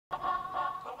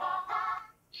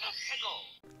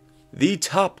The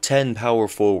top 10 power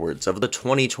forwards of the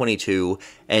 2022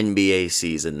 NBA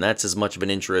season. That's as much of an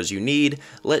intro as you need.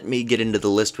 Let me get into the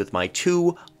list with my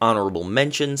two honorable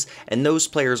mentions, and those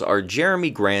players are Jeremy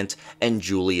Grant and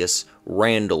Julius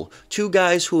Randle. Two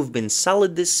guys who have been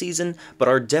solid this season, but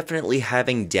are definitely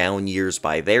having down years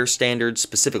by their standards,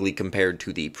 specifically compared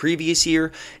to the previous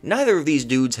year. Neither of these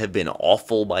dudes have been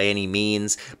awful by any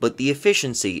means, but the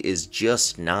efficiency is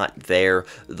just not there.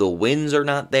 The wins are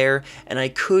not there, and I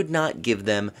could not give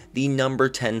them the number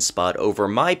 10 spot over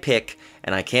my pick,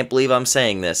 and I can't believe I'm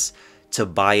saying this,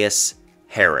 Tobias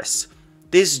Harris.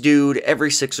 This dude, every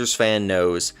Sixers fan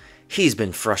knows, he's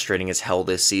been frustrating as hell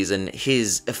this season.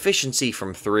 His efficiency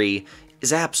from three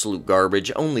is absolute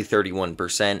garbage, only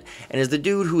 31%, and as the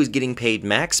dude who is getting paid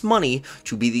max money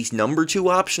to be the number 2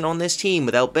 option on this team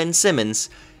without Ben Simmons,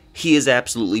 he has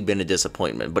absolutely been a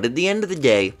disappointment. But at the end of the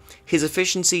day, his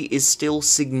efficiency is still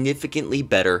significantly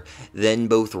better than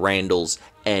both Randle's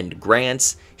and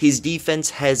Grant's. His defense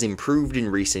has improved in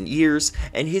recent years,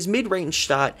 and his mid-range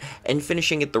shot and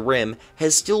finishing at the rim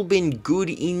has still been good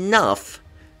enough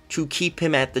to keep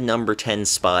him at the number 10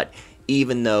 spot,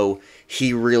 even though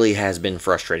he really has been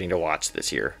frustrating to watch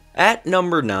this year. At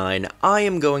number 9, I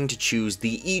am going to choose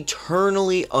the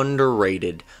eternally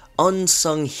underrated,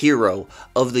 unsung hero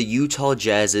of the Utah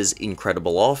Jazz's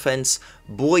incredible offense,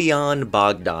 Bojan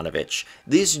Bogdanovic.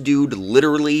 This dude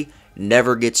literally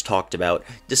never gets talked about,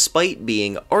 despite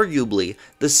being arguably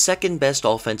the second best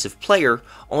offensive player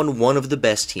on one of the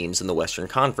best teams in the Western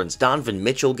Conference. Donovan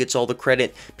Mitchell gets all the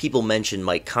credit, people mention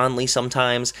Mike Conley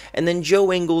sometimes, and then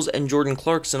Joe Ingles and Jordan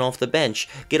Clarkson off the bench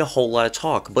get a whole lot of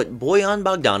talk, but Bojan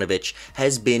Bogdanovic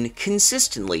has been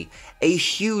consistently a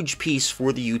huge piece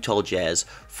for the Utah Jazz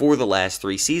for the last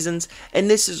 3 seasons, and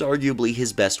this is arguably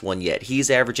his best one yet. He's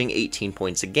averaging 18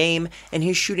 points a game, and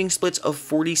his shooting splits of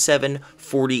 47,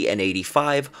 40, and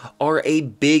 85 are a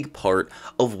big part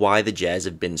of why the Jazz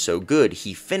have been so good.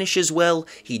 He finishes well,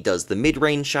 he does the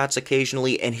mid-range shots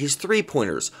occasionally, and his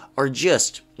three-pointers are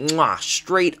just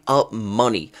straight up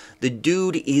money. The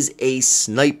dude is a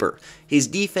sniper. His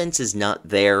defense is not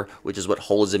there, which is what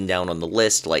holds him down on the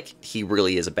list, like he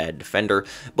really is a bad defender,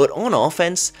 but on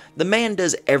offense, the man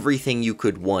does everything you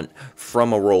could want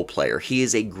from a role player. He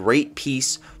is a great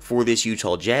piece for this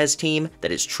Utah Jazz team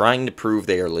that is trying to prove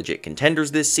they are legit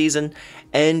contenders this season,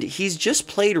 and he's just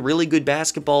played really good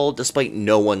basketball despite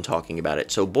no one talking about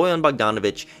it, so Bojan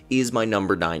Bogdanovic is my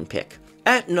number 9 pick.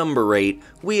 At number 8,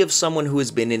 we have someone who has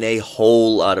been in a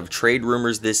whole lot of trade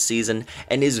rumors this season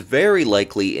and is very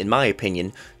likely, in my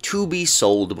opinion, to be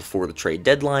sold before the trade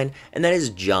deadline, and that is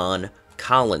John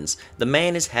Collins. The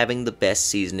man is having the best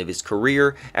season of his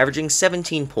career, averaging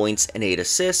 17 points and 8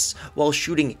 assists, while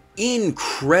shooting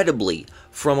incredibly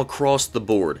from across the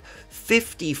board.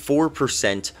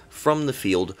 54% from the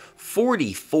field,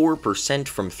 44%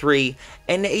 from 3,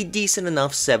 and a decent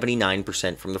enough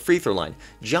 79% from the free throw line.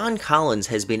 John Collins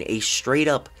has been a straight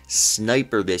up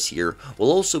sniper this year,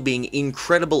 while also being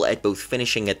incredible at both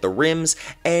finishing at the rims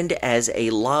and as a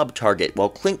lob target. While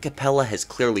Clint Capella has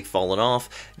clearly fallen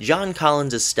off, John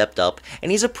Collins has stepped up,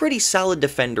 and he's a pretty solid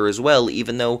defender as well,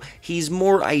 even though he's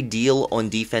more ideal on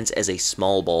defense as a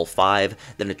small ball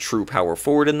 5 than a true power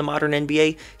forward in the modern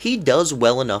NBA. He does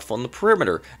well enough on the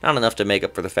perimeter, not enough to make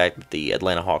up for the fact that the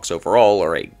Atlanta Hawks overall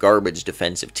are a garbage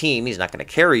defensive team. He's not going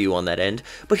to carry you on that end,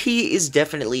 but he is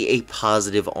definitely a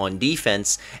positive on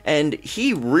defense, and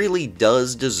he really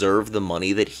does deserve the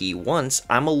money that he wants.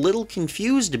 I'm a little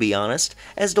confused, to be honest,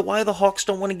 as to why the Hawks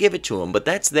don't want to give it to him, but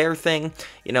that's their thing.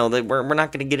 You know, we're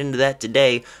not going to get into that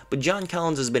today, but John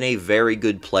Collins has been a very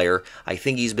good player. I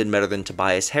think he's been better than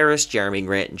Tobias Harris, Jeremy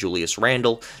Grant, and Julius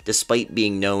Randle, despite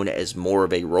being known as more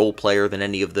of a role player than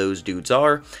any of those dudes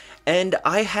are, and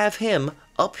I have him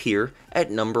up here at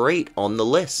number 8 on the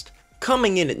list.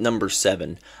 Coming in at number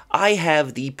 7, I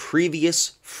have the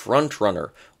previous frontrunner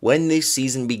when this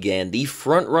season began, the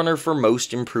frontrunner for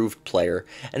most improved player,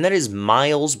 and that is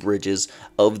Miles Bridges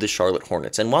of the Charlotte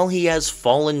Hornets. And while he has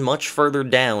fallen much further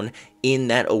down in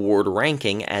that award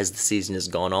ranking as the season has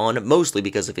gone on, mostly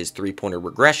because of his three-pointer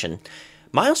regression,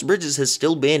 Miles Bridges has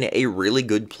still been a really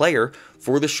good player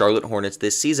for the Charlotte Hornets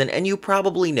this season, and you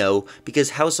probably know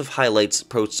because House of Highlights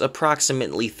posts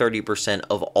approximately 30%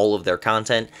 of all of their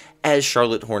content as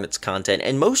Charlotte Hornets content,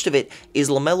 and most of it is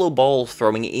LaMelo Ball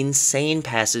throwing insane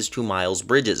passes to Miles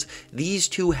Bridges. These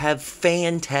two have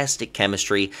fantastic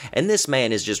chemistry, and this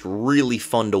man is just really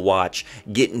fun to watch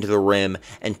getting to the rim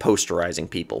and posterizing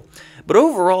people. But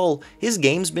overall, his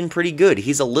game's been pretty good.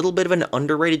 He's a little bit of an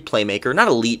underrated playmaker, not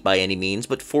elite by any means, points,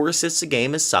 but 4 assists a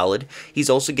game is solid. He's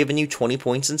also given you 20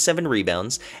 points and 7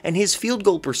 rebounds, and his field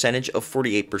goal percentage of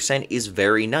 48% is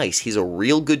very nice. He's a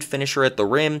real good finisher at the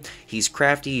rim. He's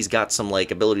crafty. He's got some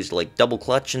abilities to double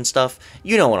clutch and stuff.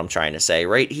 You know what I'm trying to say,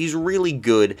 right? He's really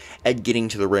good at getting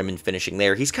to the rim and finishing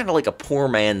there. He's kind of like a poor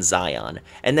man's Zion,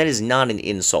 and that is not an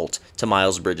insult to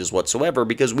Miles Bridges whatsoever,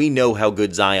 because we know how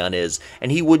good Zion is,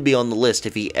 and he would be on the list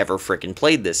if he ever frickin'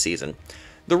 played this season.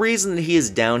 The reason that he is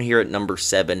down here at number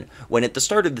 7, when at the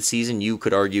start of the season you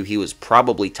could argue he was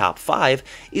probably top 5,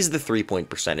 is the 3-point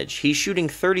percentage. He's shooting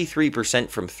 33%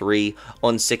 from 3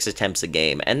 on 6 attempts a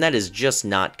game, and that is just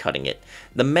not cutting it.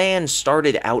 The man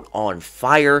started out on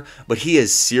fire, but he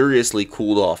has seriously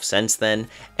cooled off since then,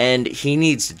 and he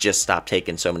needs to just stop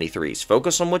taking so many threes.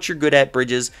 Focus on what you're good at,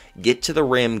 Bridges. Get to the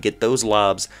rim, get those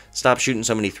lobs, stop shooting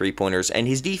so many three-pointers, and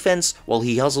his defense, while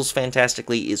he hustles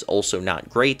fantastically, is also not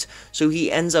great, so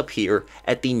he ends up here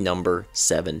at the number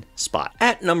 7 spot.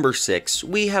 At number 6,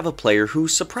 we have a player who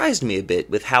surprised me a bit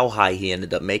with how high he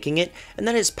ended up making it, and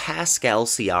that is Pascal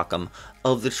Siakam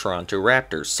of the Toronto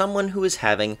Raptors, someone who is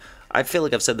having, I feel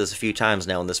like I've said this a few times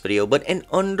now in this video, but an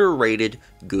underrated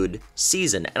good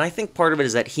season. And I think part of it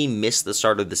is that he missed the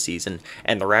start of the season,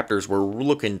 and the Raptors were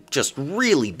looking just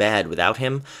really bad without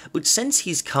him. But since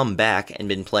he's come back and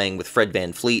been playing with Fred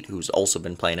VanVleet, who's also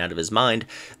been playing out of his mind,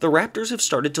 the Raptors have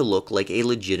started to look like a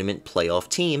legitimate playoff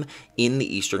team in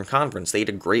the Eastern Conference. They had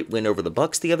a great win over the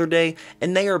Bucks the other day,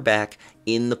 and they are back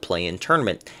in the play-in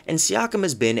tournament. And Siakam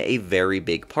has been a very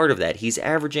big part of that. He's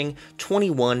averaging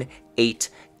 21, 8,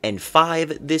 and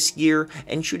 5 this year,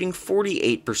 and shooting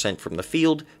 48% from the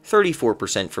field,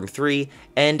 34% from 3,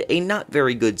 and a not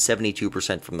very good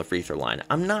 72% from the free throw line.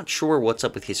 I'm not sure what's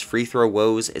up with his free throw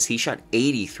woes, as he shot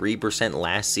 83%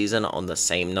 last season on the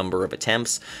same number of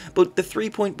attempts, but the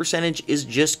 3-point percentage is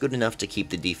just good enough to keep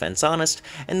the defense honest,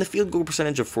 and the field goal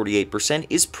percentage of 48%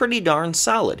 is pretty darn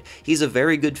solid. He's a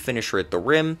very good finisher at the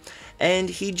rim,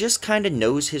 and he just kind of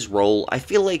knows his role. I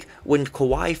feel like when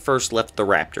Kawhi first left the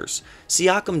Raptors,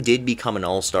 Siakam did become an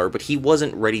all-star, but he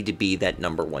wasn't ready to be that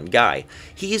number 1 guy.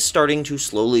 He is starting to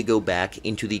slowly go back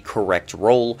into the correct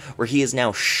role, where he is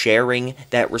now sharing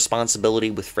that responsibility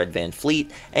with Fred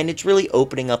VanVleet, and it's really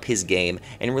opening up his game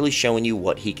and really showing you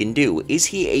what he can do. Is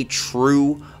he a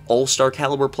true all-star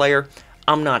caliber player?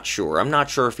 I'm not sure. I'm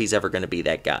not sure if he's ever going to be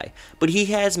that guy. But he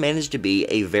has managed to be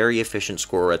a very efficient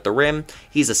scorer at the rim.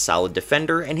 He's a solid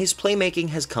defender, and his playmaking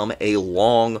has come a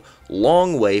long,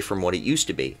 long way from what it used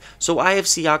to be. So I have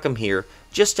Siakam here,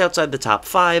 just outside the top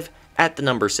 5, at the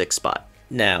number 6 spot.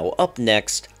 Now, up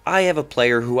next, I have a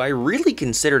player who I really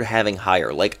considered having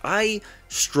higher. I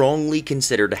strongly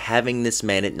considered having this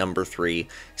man at number 3,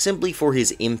 simply for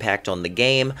his impact on the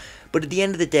game, but at the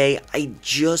end of the day, I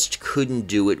just couldn't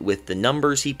do it with the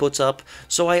numbers he puts up,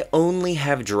 so I only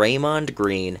have Draymond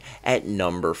Green at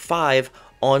number 5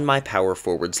 on my power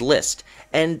forwards list.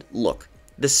 And look,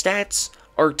 the stats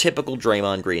are typical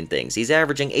Draymond Green things. He's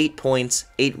averaging 8 points,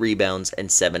 8 rebounds,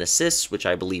 and 7 assists, which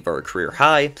I believe are a career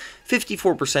high,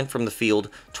 54% from the field,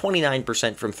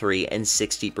 29% from 3, and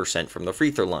 60% from the free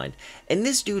throw line. And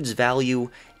this dude's value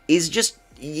is just,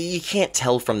 you can't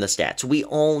tell from the stats. We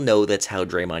all know that's how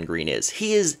Draymond Green is.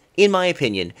 He is, in my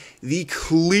opinion, the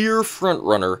clear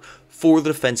frontrunner for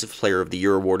the Defensive Player of the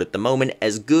Year award at the moment.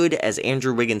 As good as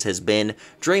Andrew Wiggins has been,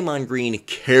 Draymond Green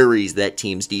carries that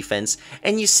team's defense,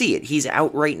 and you see it. He's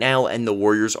out right now, and the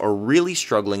Warriors are really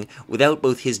struggling without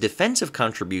both his defensive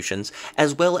contributions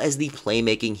as well as the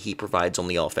playmaking he provides on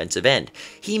the offensive end.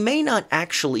 He may not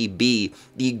actually be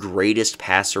the greatest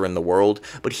passer in the world,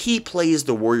 but he plays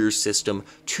the Warriors system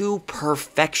to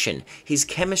perfection. His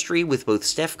chemistry with both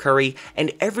Steph Curry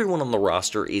and everyone on the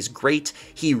roster is great.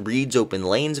 He reads open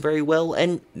lanes very well,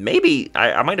 and maybe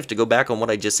I might have to go back on what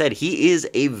I just said. He is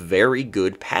a very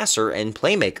good passer and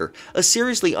playmaker, a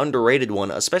seriously underrated one,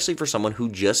 especially for someone who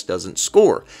just doesn't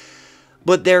score.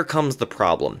 But there comes the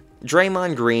problem.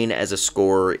 Draymond Green as a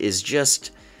scorer is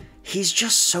just, he's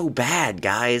just so bad,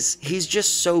 guys. He's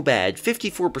just so bad.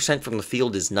 54% from the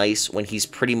field is nice when he's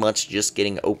pretty much just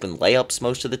getting open layups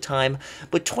most of the time,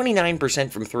 but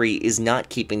 29% from 3 is not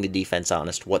keeping the defense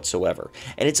honest whatsoever.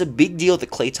 And it's a big deal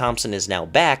that Klay Thompson is now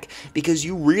back, because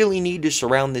you really need to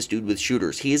surround this dude with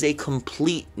shooters. He is a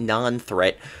complete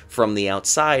non-threat from the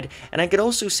outside, and I could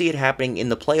also see it happening in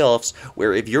the playoffs,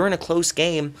 where if you're in a close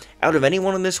game, out of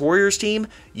anyone on this Warriors team,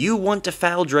 you want to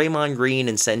foul Draymond Green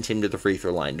and send him to the free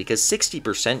throw line, because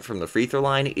 60% from the free throw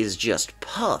line is just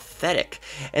pathetic.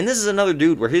 And this is another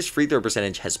dude where his free throw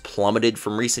percentage has plummeted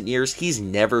from recent years. He's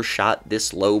never shot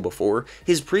this low before.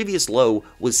 His previous low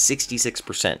was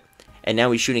 66%, and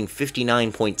now he's shooting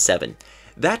 59.7.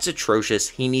 That's atrocious.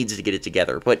 He needs to get it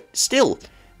together. But still,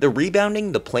 the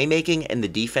rebounding, the playmaking, and the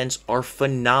defense are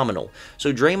phenomenal.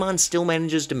 So Draymond still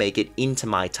manages to make it into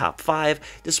my top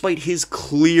 5, despite his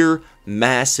clear,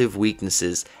 massive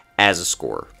weaknesses as a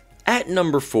scorer. At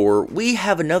number 4, we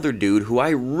have another dude who I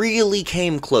really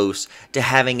came close to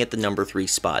having at the number 3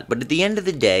 spot, but at the end of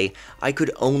the day, I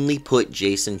could only put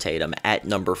Jason Tatum at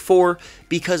number 4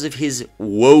 because of his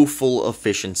woeful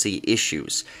efficiency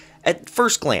issues. At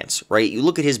first glance, right, you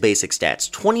look at his basic stats,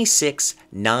 26,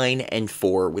 9, and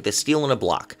 4 with a steal and a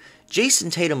block. Jason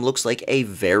Tatum looks like a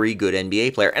very good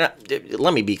NBA player, and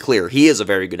let me be clear, he is a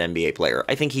very good NBA player.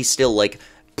 I think he's still, like,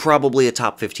 probably a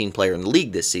top 15 player in the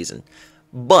league this season.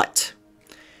 But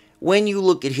when you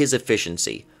look at his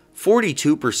efficiency,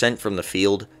 42% from the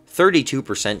field,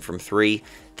 32% from 3,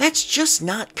 that's just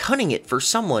not cutting it for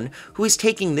someone who is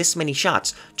taking this many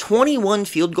shots. 21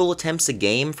 field goal attempts a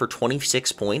game for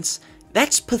 26 points.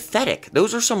 That's pathetic.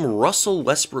 Those are some Russell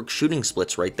Westbrook shooting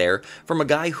splits right there from a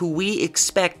guy who we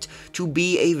expect to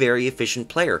be a very efficient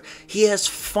player. He has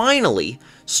finally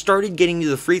started getting to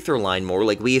the free throw line more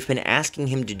like we have been asking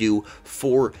him to do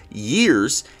for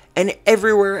years, and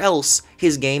everywhere else,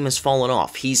 his game has fallen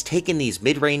off. He's taken these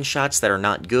mid-range shots that are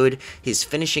not good, his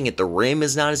finishing at the rim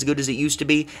is not as good as it used to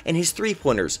be, and his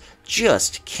three-pointers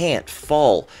just can't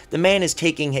fall. The man is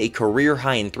taking a career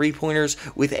high in three-pointers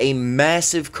with a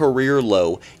massive career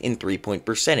low in three-point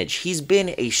percentage. He's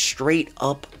been a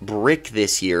straight-up brick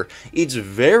this year. It's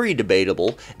very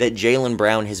debatable that Jaylen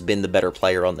Brown has been the better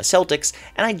player on the Celtics,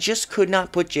 and I just could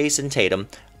not put Jason Tatum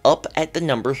up at the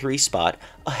number 3 spot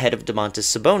ahead of Domantas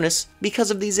Sabonis because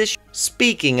of these issues.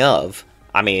 Speaking of,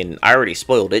 I already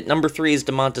spoiled it, number 3 is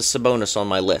Domantas Sabonis on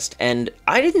my list, and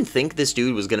I didn't think this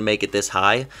dude was going to make it this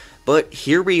high, but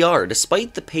here we are.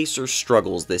 Despite the Pacers'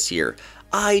 struggles this year,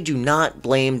 I do not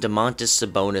blame Domantas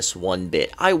Sabonis one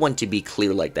bit. I want to be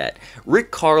clear like that.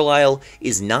 Rick Carlisle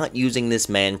is not using this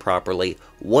man properly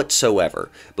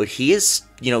whatsoever, but he has,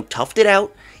 toughed it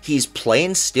out. He's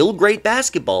playing still great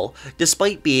basketball,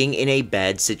 despite being in a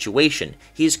bad situation.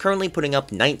 He is currently putting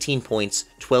up 19 points,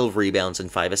 12 rebounds,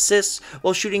 and 5 assists,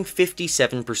 while shooting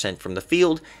 57% from the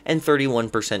field and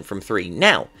 31% from 3.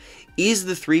 Now, is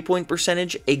the three-point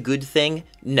percentage a good thing?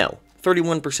 No.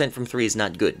 31% from 3 is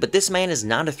not good, but this man is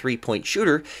not a three-point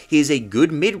shooter. He is a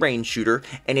good mid-range shooter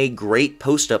and a great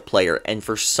post-up player, and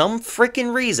for some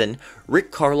frickin' reason, Rick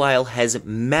Carlisle has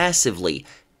massively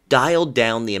dialed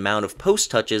down the amount of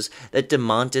post touches that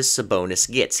Domantas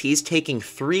Sabonis gets. He's taking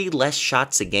 3 less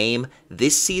shots a game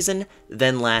this season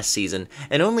than last season,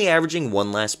 and only averaging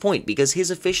 1 less point because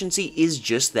his efficiency is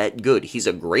just that good. He's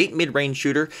a great mid-range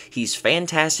shooter, he's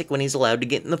fantastic when he's allowed to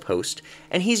get in the post,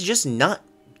 and he's just not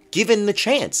given the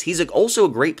chance. He's also a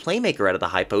great playmaker out of the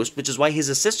high post, which is why his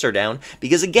assists are down,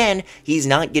 because again, he's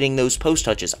not getting those post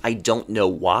touches. I don't know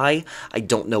why. I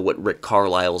don't know what Rick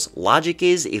Carlisle's logic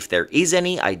is, if there is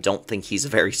any. I don't think he's a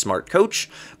very smart coach,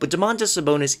 but Domantas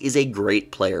Sabonis is a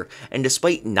great player, and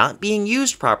despite not being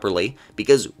used properly,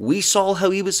 because we saw how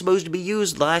he was supposed to be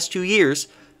used the last 2 years,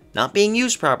 not being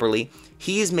used properly,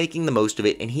 he is making the most of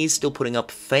it, and he's still putting up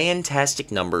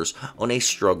fantastic numbers on a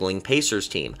struggling Pacers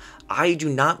team. I do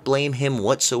not blame him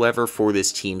whatsoever for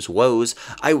this team's woes.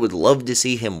 I would love to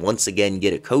see him once again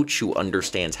get a coach who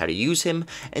understands how to use him,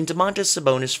 and Domantas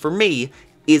Sabonis, for me,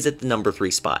 is at the number 3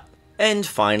 spot. And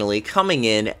finally, coming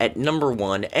in at number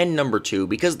 1 and number 2,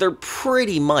 because they're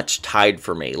pretty much tied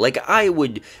for me.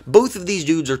 Both of these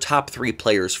dudes are top 3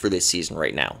 players for this season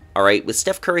right now. Alright, with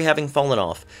Steph Curry having fallen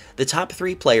off, the top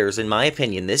 3 players, in my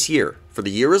opinion, this year, for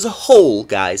the year as a whole,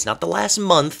 guys, not the last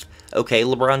month, okay,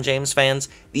 LeBron James fans,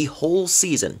 the whole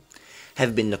season,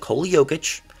 have been Nikola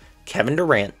Jokic, Kevin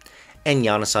Durant, and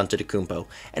Giannis Antetokounmpo.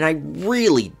 And I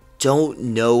really don't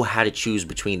know how to choose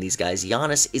between these guys.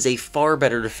 Giannis is a far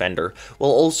better defender while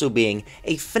also being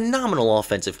a phenomenal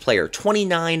offensive player.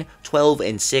 29, 12,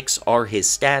 and 6 are his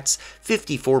stats.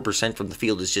 54% from the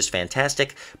field is just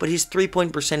fantastic, but his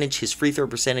three-point percentage, his free throw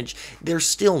percentage, they're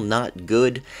still not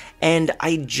good, and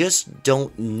I just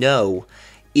don't know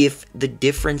if the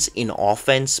difference in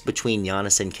offense between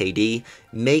Giannis and KD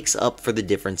makes up for the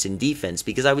difference in defense,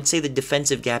 because I would say the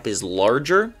defensive gap is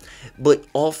larger, but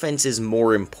offense is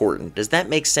more important. Does that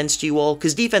make sense to you all?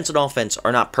 Because defense and offense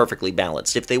are not perfectly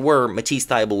balanced. If they were, Matisse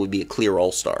Thybulle would be a clear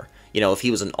all-star. If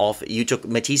he was you took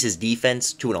Matisse's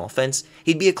defense to an offense,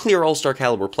 he'd be a clear all-star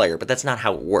caliber player, but that's not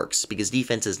how it works, because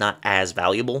defense is not as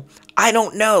valuable. I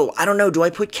don't know. Do I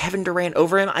put Kevin Durant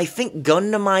over him? I think,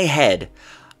 gun to my head,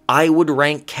 I would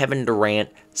rank Kevin Durant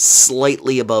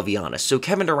slightly above Giannis. So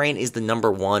Kevin Durant is the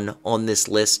number 1 on this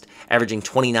list, averaging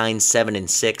 29, 7, and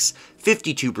 6,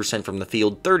 52% from the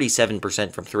field,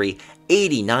 37% from 3,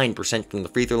 89% from the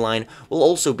free throw line, while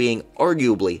also being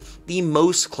arguably the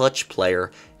most clutch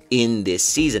player in this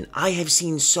season. I have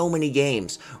seen so many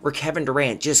games where Kevin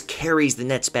Durant just carries the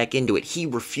Nets back into it. He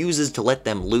refuses to let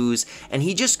them lose, and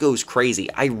he just goes crazy.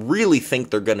 I really think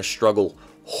they're going to struggle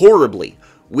horribly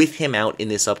with him out in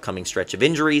this upcoming stretch of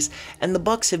injuries, and the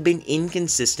Bucks have been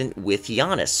inconsistent with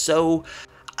Giannis. So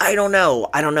I don't know.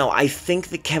 I think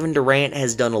that Kevin Durant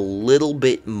has done a little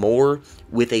bit more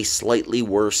with a slightly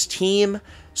worse team.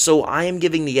 So I am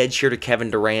giving the edge here to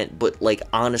Kevin Durant, but like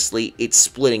honestly, it's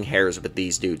splitting hairs with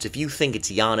these dudes. If you think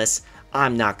it's Giannis,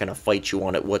 I'm not going to fight you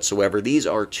on it whatsoever. These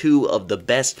are two of the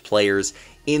best players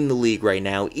in the league right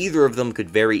now. Either of them could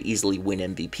very easily win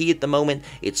MVP at the moment.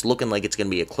 It's looking like it's going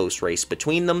to be a close race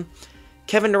between them.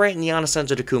 Kevin Durant and Giannis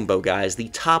Antetokounmpo, guys, the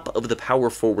top of the power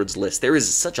forwards list. There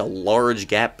is such a large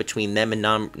gap between them and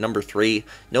number 3.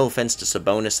 No offense to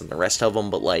Sabonis and the rest of them,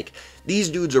 but like, these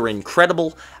dudes are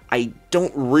incredible. I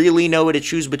don't really know what to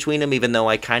choose between them, even though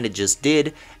I kind of just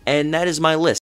did, and that is my list.